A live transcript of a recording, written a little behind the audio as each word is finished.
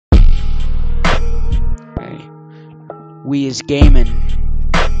We is gaming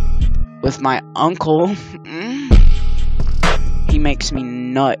with my uncle. He makes me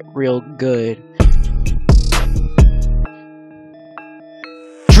nut real good.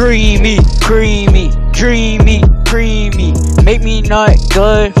 Dreamy, creamy, dreamy, creamy. Make me nut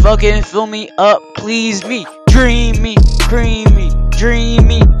good, fucking fill me up, please me. Dreamy, creamy,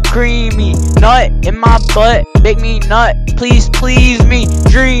 dreamy, creamy. Nut in my butt, make me nut, please, please me.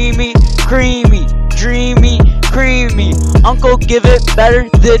 Dreamy, creamy, dreamy, creamy. Uncle give it better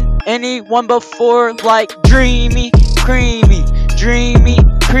than anyone before, like dreamy, creamy, dreamy,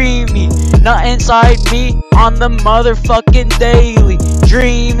 creamy. Nut inside me on the motherfucking daily.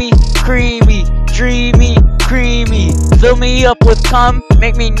 Dreamy, creamy, dreamy, creamy. Fill me up with cum,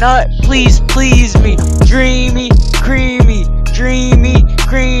 make me nut, please, please me. Dreamy, creamy, dreamy,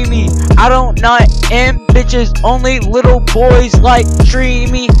 creamy. I don't nut in bitches, only little boys like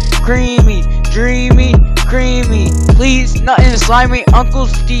dreamy, creamy, dreamy, creamy. Please nut inside me, Uncle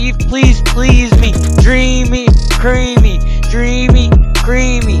Steve, please, please me. Dreamy, creamy, dreamy,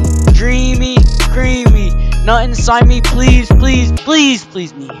 creamy, dreamy, creamy. Nut inside me, please, please, please,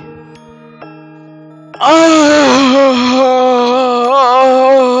 please me.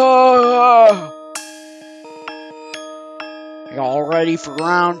 Y'all ready for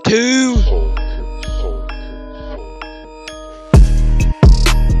round 2?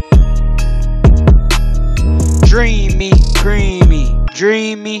 Dreamy, creamy,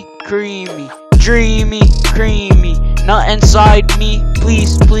 dreamy, creamy, dreamy, creamy. Nut inside me,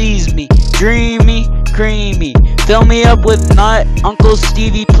 please, please me. Dreamy, creamy. Fill me up with nut, Uncle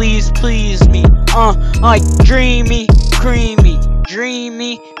Stevie, please, please me. Like dreamy, creamy,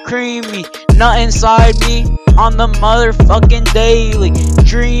 dreamy, creamy. Nut inside me on the motherfucking daily.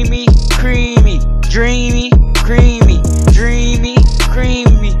 Dreamy, creamy, dreamy, creamy, dreamy,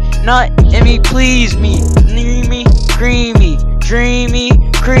 creamy. Nut in me, please me. Dreamy, creamy, dreamy,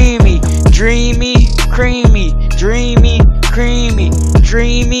 creamy, dreamy, creamy, dreamy, creamy,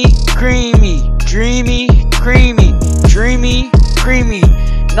 dreamy, creamy, dreamy, creamy, dreamy, creamy.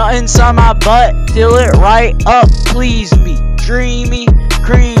 Nut inside my butt, fill it right up, please me. Dreamy,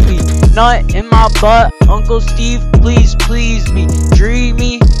 creamy. Nut in my butt, Uncle Steve, please, please me.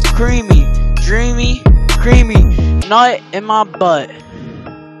 Dreamy, creamy, dreamy, creamy. Nut in my butt.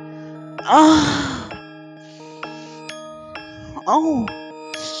 Oh,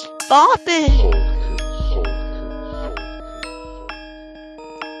 stop it.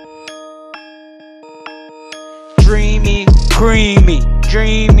 Dreamy, creamy,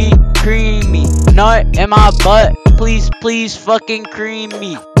 dreamy, creamy. Nut in my butt, please, please fucking cream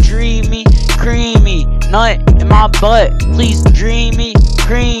me. Dreamy, creamy. Nut in my butt, please. Dreamy,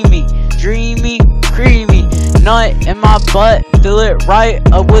 creamy, dreamy, creamy. Nut in my butt, fill it right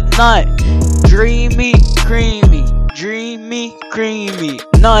up with nut. Dreamy, creamy, dreamy, creamy.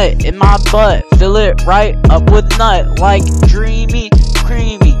 Nut in my butt, fill it right up with nut. Like dreamy,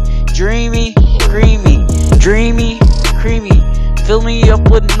 creamy, dreamy, creamy, dreamy, creamy. Fill me up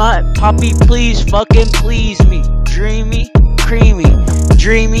with nut, Poppy, please, fucking please me. Dreamy, creamy,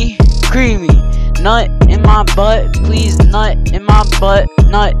 dreamy, creamy. Nut in my butt, please, nut in my butt.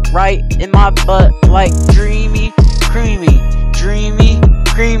 Nut right in my butt, like dreamy, creamy, dreamy,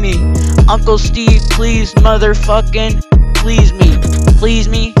 creamy. Uncle Steve, please, motherfucking please me. Please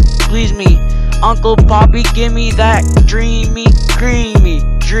me, please me. Uncle Poppy, give me that dreamy, creamy,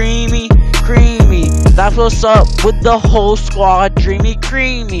 dreamy, creamy. That's what's up with the whole squad. Dreamy,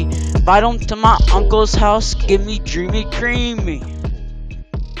 creamy. Invite them to my uncle's house. Give me dreamy, creamy.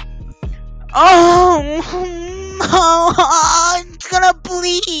 Oh, it's gonna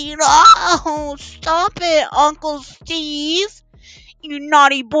bleed. Oh, stop it, Uncle Steve. You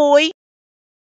naughty boy.